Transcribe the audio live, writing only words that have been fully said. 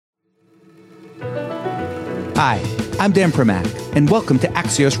Hi, I'm Dan Primack, and welcome to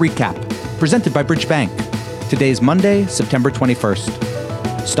Axios Recap, presented by Bridge Bank. Today's Monday, September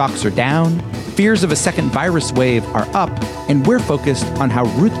 21st. Stocks are down, fears of a second virus wave are up, and we're focused on how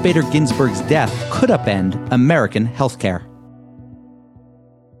Ruth Bader Ginsburg's death could upend American healthcare.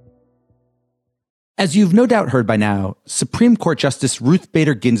 As you've no doubt heard by now, Supreme Court Justice Ruth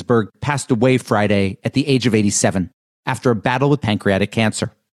Bader Ginsburg passed away Friday at the age of 87 after a battle with pancreatic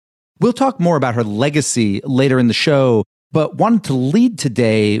cancer. We'll talk more about her legacy later in the show, but wanted to lead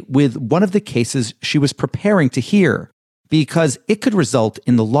today with one of the cases she was preparing to hear, because it could result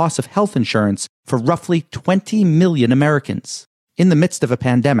in the loss of health insurance for roughly 20 million Americans in the midst of a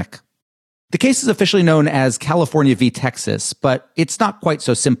pandemic. The case is officially known as California v. Texas, but it's not quite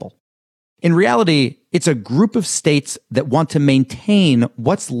so simple. In reality, it's a group of states that want to maintain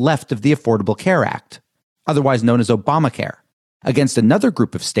what's left of the Affordable Care Act, otherwise known as Obamacare, against another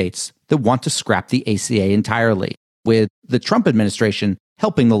group of states that want to scrap the ACA entirely, with the Trump administration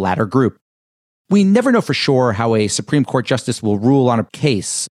helping the latter group. We never know for sure how a Supreme Court justice will rule on a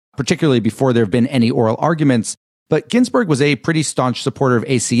case, particularly before there have been any oral arguments, but Ginsburg was a pretty staunch supporter of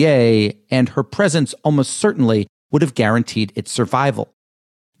ACA, and her presence almost certainly would have guaranteed its survival.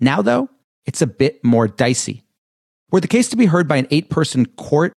 Now, though, it's a bit more dicey. Were the case to be heard by an 8-person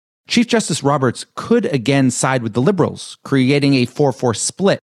court, Chief Justice Roberts could again side with the liberals, creating a 4-4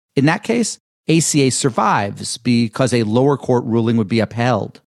 split. In that case, ACA survives because a lower court ruling would be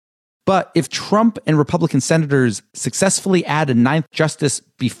upheld. But if Trump and Republican senators successfully add a 9th justice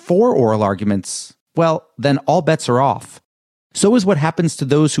before oral arguments, well, then all bets are off. So is what happens to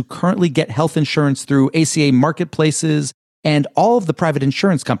those who currently get health insurance through ACA marketplaces and all of the private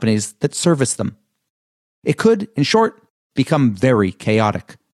insurance companies that service them. It could, in short, become very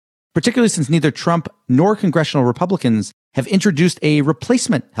chaotic, particularly since neither Trump nor congressional Republicans have introduced a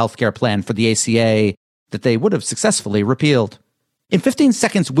replacement healthcare plan for the ACA that they would have successfully repealed. In 15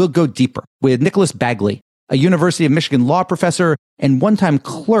 seconds, we'll go deeper with Nicholas Bagley, a University of Michigan law professor and one-time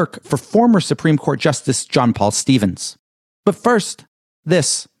clerk for former Supreme Court Justice John Paul Stevens. But first,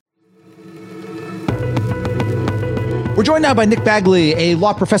 this. We're joined now by Nick Bagley, a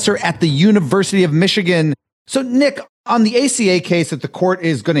law professor at the University of Michigan. So, Nick, on the ACA case that the court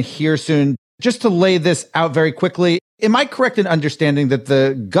is going to hear soon, just to lay this out very quickly, am I correct in understanding that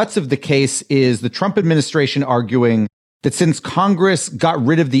the guts of the case is the Trump administration arguing that since Congress got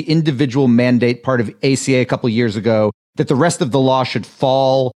rid of the individual mandate part of ACA a couple years ago, that the rest of the law should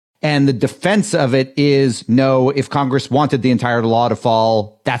fall? And the defense of it is, no, if Congress wanted the entire law to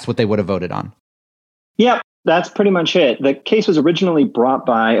fall, that's what they would have voted on. Yeah, that's pretty much it. The case was originally brought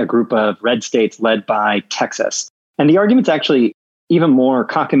by a group of red states led by Texas. And the argument's actually even more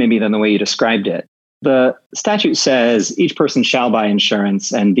cockamamie than the way you described it. The statute says each person shall buy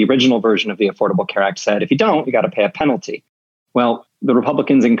insurance, and the original version of the Affordable Care Act said, if you don't, you got to pay a penalty. Well, the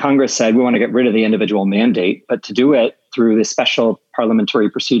Republicans in Congress said, we want to get rid of the individual mandate, but to do it through this special parliamentary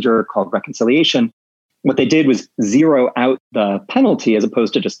procedure called reconciliation, what they did was zero out the penalty as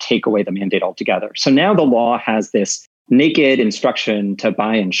opposed to just take away the mandate altogether. So now the law has this naked instruction to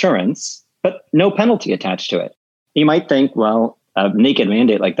buy insurance, but no penalty attached to it. You might think, well, a naked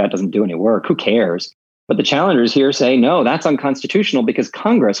mandate like that doesn't do any work. Who cares? But the challengers here say, no, that's unconstitutional because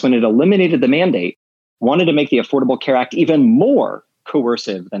Congress, when it eliminated the mandate, wanted to make the Affordable Care Act even more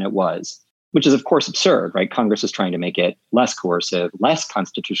coercive than it was, which is, of course, absurd, right? Congress is trying to make it less coercive, less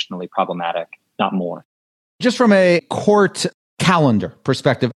constitutionally problematic, not more. Just from a court calendar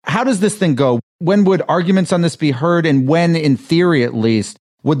perspective, how does this thing go? When would arguments on this be heard? And when, in theory at least,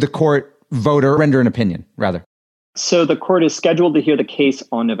 would the court vote or render an opinion, rather? So the court is scheduled to hear the case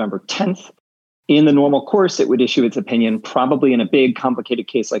on November 10th. In the normal course, it would issue its opinion probably in a big, complicated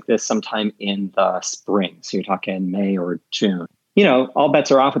case like this sometime in the spring. So you're talking May or June. You know, all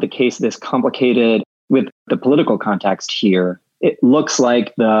bets are off with a case this complicated. With the political context here, it looks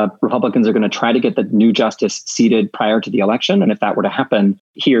like the Republicans are going to try to get the new justice seated prior to the election. And if that were to happen,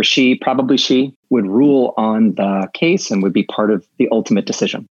 he or she, probably she, would rule on the case and would be part of the ultimate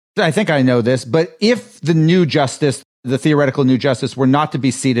decision. I think I know this, but if the new justice, the theoretical new justice, were not to be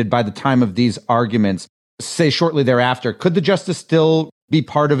seated by the time of these arguments, say shortly thereafter, could the justice still be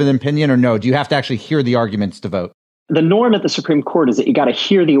part of an opinion or no? Do you have to actually hear the arguments to vote? The norm at the Supreme Court is that you got to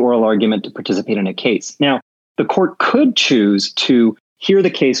hear the oral argument to participate in a case. Now, the court could choose to hear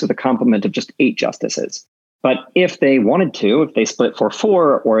the case with a complement of just 8 justices. But if they wanted to, if they split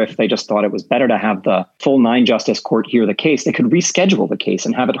 4-4, or if they just thought it was better to have the full 9-justice court hear the case, they could reschedule the case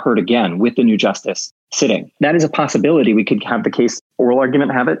and have it heard again with the new justice sitting. That is a possibility. We could have the case oral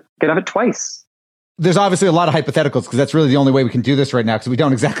argument, could have it twice. There's obviously a lot of hypotheticals because that's really the only way we can do this right now because we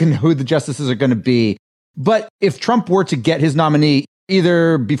don't exactly know who the justices are going to be. But if Trump were to get his nominee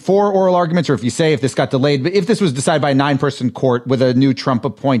either before oral arguments, or if this got delayed, but if this was decided by a 9-person court with a new Trump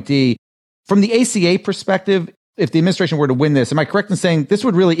appointee, from the ACA perspective, if the administration were to win this, am I correct in saying this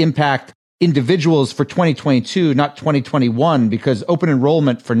would really impact individuals for 2022, not 2021, because open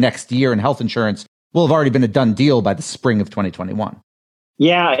enrollment for next year in health insurance will have already been a done deal by the spring of 2021?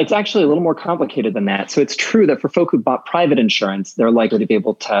 Yeah, it's actually a little more complicated than that. So it's true that for folk who bought private insurance, they're likely to be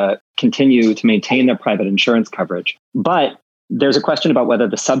able to continue to maintain their private insurance coverage. But there's a question about whether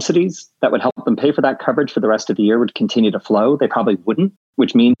the subsidies that would help them pay for that coverage for the rest of the year would continue to flow. They probably wouldn't,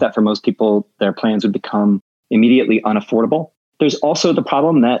 which means that for most people, their plans would become immediately unaffordable. There's also the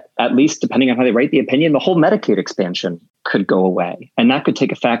problem that, at least depending on how they write the opinion, the whole Medicaid expansion could go away. And that could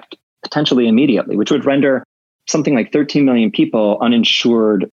take effect potentially immediately, which would render something like 13 million people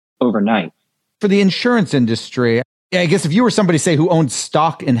uninsured overnight. For the insurance industry, I guess if you were somebody, say, who owned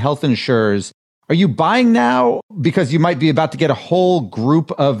stock in health insurers, are you buying now because you might be about to get a whole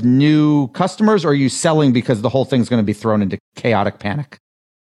group of new customers, or are you selling because the whole thing's going to be thrown into chaotic panic?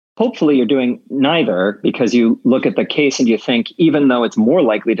 Hopefully you're doing neither, because you look at the case and you think, even though it's more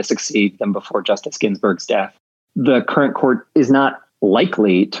likely to succeed than before Justice Ginsburg's death, the current court is not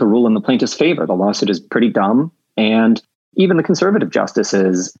likely to rule in the plaintiff's favor. The lawsuit is pretty dumb, and even the conservative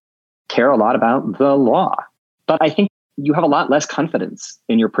justices care a lot about the law. But I think you have a lot less confidence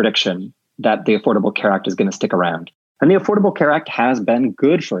in your prediction that the Affordable Care Act is going to stick around. And the Affordable Care Act has been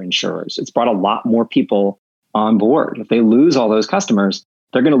good for insurers. It's brought a lot more people on board. If they lose all those customers,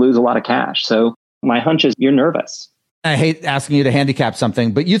 they're going to lose a lot of cash. So my hunch is you're nervous. I hate asking you to handicap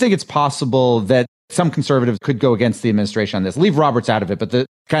something, but you think it's possible that some conservatives could go against the administration on this? Leave Roberts out of it, but the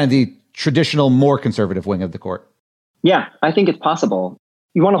kind of the traditional, more conservative wing of the court. Yeah, I think it's possible.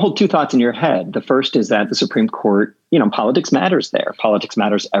 You want to hold two thoughts in your head. The first is that the Supreme Court, politics matters there. Politics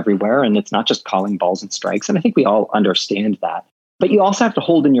matters everywhere, and it's not just calling balls and strikes. And I think we all understand that. But you also have to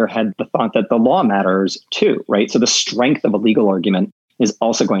hold in your head the thought that the law matters too, right? So the strength of a legal argument is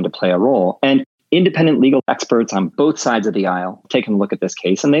also going to play a role. And independent legal experts on both sides of the aisle taking a look at this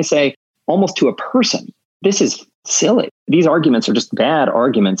case, and they say almost to a person, this is silly. These arguments are just bad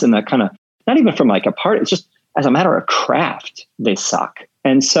arguments, and that kind of, not even from like a part, it's just as a matter of craft, they suck.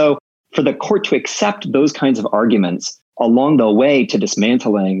 And so for the court to accept those kinds of arguments along the way to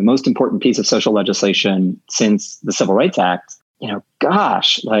dismantling the most important piece of social legislation since the Civil Rights Act,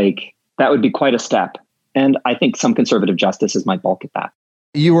 that would be quite a step. And I think some conservative justices might balk at that.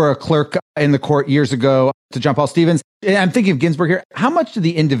 You were a clerk in the court years ago to John Paul Stevens. I'm thinking of Ginsburg here. How much do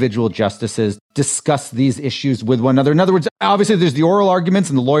the individual justices discuss these issues with one another? In other words, obviously there's the oral arguments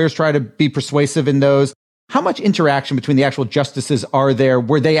and the lawyers try to be persuasive in those. How much interaction between the actual justices are there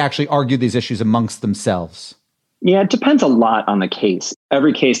where they actually argue these issues amongst themselves? Yeah, it depends a lot on the case.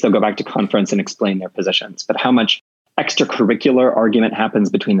 Every case, they'll go back to conference and explain their positions. But how much extracurricular argument happens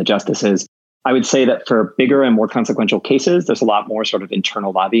between the justices? I would say that for bigger and more consequential cases, there's a lot more sort of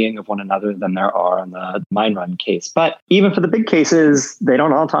internal lobbying of one another than there are on the mine run case. But even for the big cases, they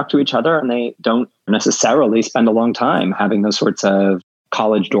don't all talk to each other, and they don't necessarily spend a long time having those sorts of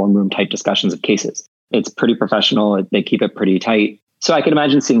college dorm room type discussions of cases. It's pretty professional. They keep it pretty tight. So I can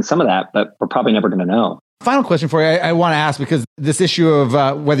imagine seeing some of that, but we're probably never going to know. Final question for you. I want to ask, because this issue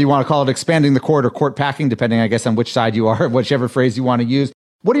of whether you want to call it expanding the court or court packing, depending, I guess, on which side you are, whichever phrase you want to use.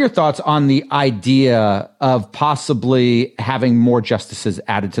 What are your thoughts on the idea of possibly having more justices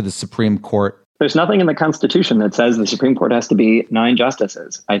added to the Supreme Court? There's nothing in the Constitution that says the Supreme Court has to be 9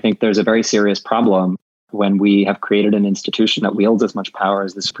 justices. I think there's a very serious problem when we have created an institution that wields as much power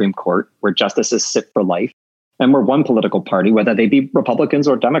as the Supreme Court, where justices sit for life, and where one political party, whether they be Republicans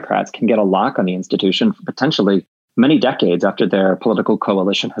or Democrats, can get a lock on the institution for potentially many decades after their political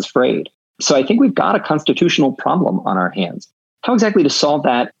coalition has frayed. So I think we've got a constitutional problem on our hands. How exactly to solve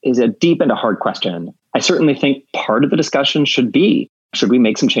that is a deep and a hard question. I certainly think part of the discussion should be, should we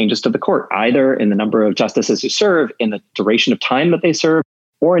make some changes to the court, either in the number of justices who serve, in the duration of time that they serve,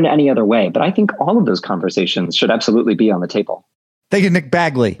 or in any other way. But I think all of those conversations should absolutely be on the table. Thank you, Nick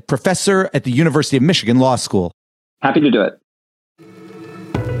Bagley, professor at the University of Michigan Law School. Happy to do it.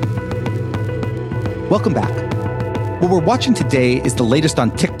 Welcome back. What we're watching today is the latest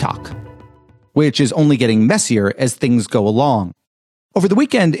on TikTok, which is only getting messier as things go along. Over the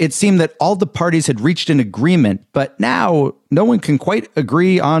weekend, it seemed that all the parties had reached an agreement, but now no one can quite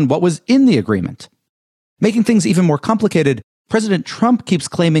agree on what was in the agreement. Making things even more complicated, President Trump keeps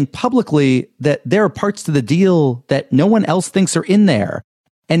claiming publicly that there are parts to the deal that no one else thinks are in there.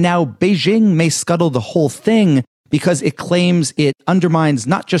 And now Beijing may scuttle the whole thing because it claims it undermines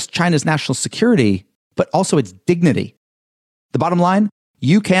not just China's national security, but also its dignity. The bottom line?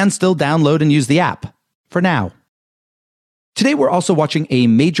 You can still download and use the app. for now. Today, we're also watching a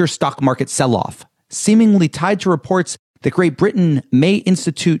major stock market sell-off, seemingly tied to reports that Great Britain may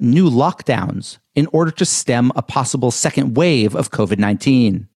institute new lockdowns in order to stem a possible second wave of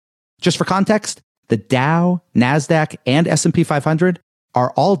COVID-19. Just for context, the Dow, NASDAQ, and S&P 500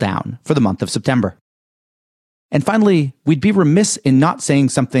 are all down for the month of September. And finally, we'd be remiss in not saying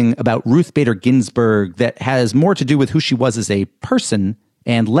something about Ruth Bader Ginsburg that has more to do with who she was as a person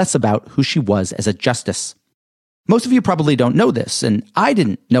and less about who she was as a justice. Most of you probably don't know this, and I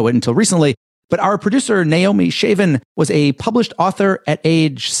didn't know it until recently, but our producer, Naomi Shavin, was a published author at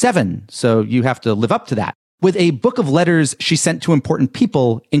age 7, so you have to live up to that, with a book of letters she sent to important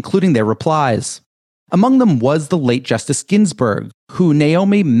people, including their replies. Among them was the late Justice Ginsburg, who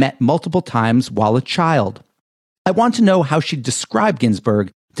Naomi met multiple times while a child. I want to know how she described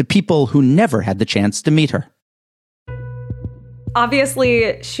Ginsburg to people who never had the chance to meet her.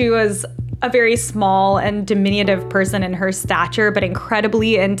 Obviously, she was a very small and diminutive person in her stature, but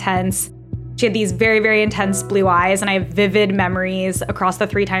incredibly intense. She had these very, very intense blue eyes, and I have vivid memories across the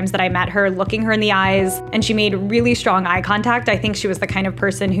 3 times that I met her, looking her in the eyes, and she made really strong eye contact. I think she was the kind of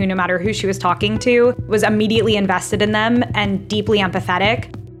person who, no matter who she was talking to, was immediately invested in them and deeply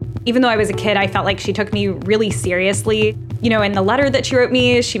empathetic. Even though I was a kid, I felt like she took me really seriously. You know, in the letter that she wrote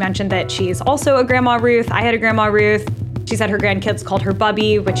me, she mentioned that she's also a Grandma Ruth. I had a Grandma Ruth. She said her grandkids called her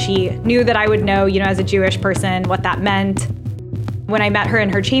Bubby, which she knew that I would know, as a Jewish person, what that meant. When I met her in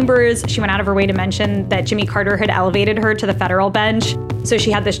her chambers, she went out of her way to mention that Jimmy Carter had elevated her to the federal bench. So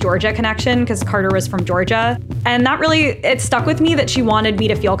she had this Georgia connection because Carter was from Georgia. And that really, it stuck with me that she wanted me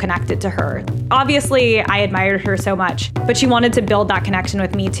to feel connected to her. Obviously, I admired her so much, but she wanted to build that connection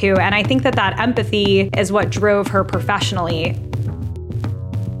with me too. And I think that empathy is what drove her professionally.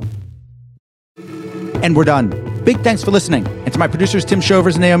 And we're done. Big thanks for listening. And to my producers, Tim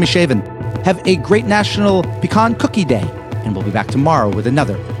Shovers and Naomi Shavin. Have a great National Pecan Cookie Day. And we'll be back tomorrow with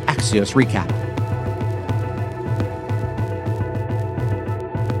another Axios Recap.